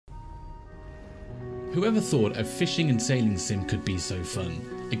Whoever thought a fishing and sailing sim could be so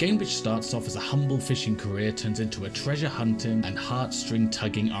fun? A game which starts off as a humble fishing career turns into a treasure hunting and heartstring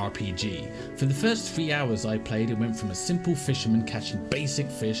tugging RPG. For the first 3 hours I played, it went from a simple fisherman catching basic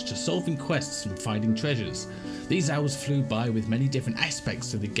fish to solving quests and finding treasures. These hours flew by with many different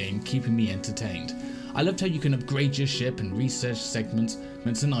aspects to the game keeping me entertained. I loved how you can upgrade your ship and research segments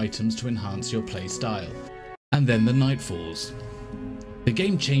and items to enhance your play style. And then the night falls. The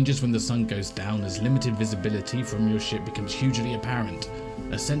game changes when the sun goes down as limited visibility from your ship becomes hugely apparent.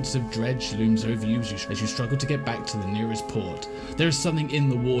 A sense of dread looms over you as you struggle to get back to the nearest port. There is something in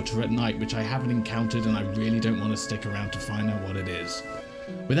the water at night which I haven't encountered, and I really don't want to stick around to find out what it is.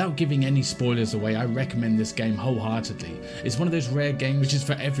 Without giving any spoilers away, I recommend this game wholeheartedly. It's one of those rare games which is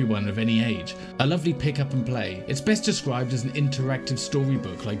for everyone of any age. A lovely pick up and play. It's best described as an interactive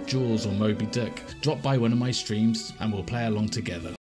storybook like Jaws or Moby Dick. Drop by one of my streams and we'll play along together.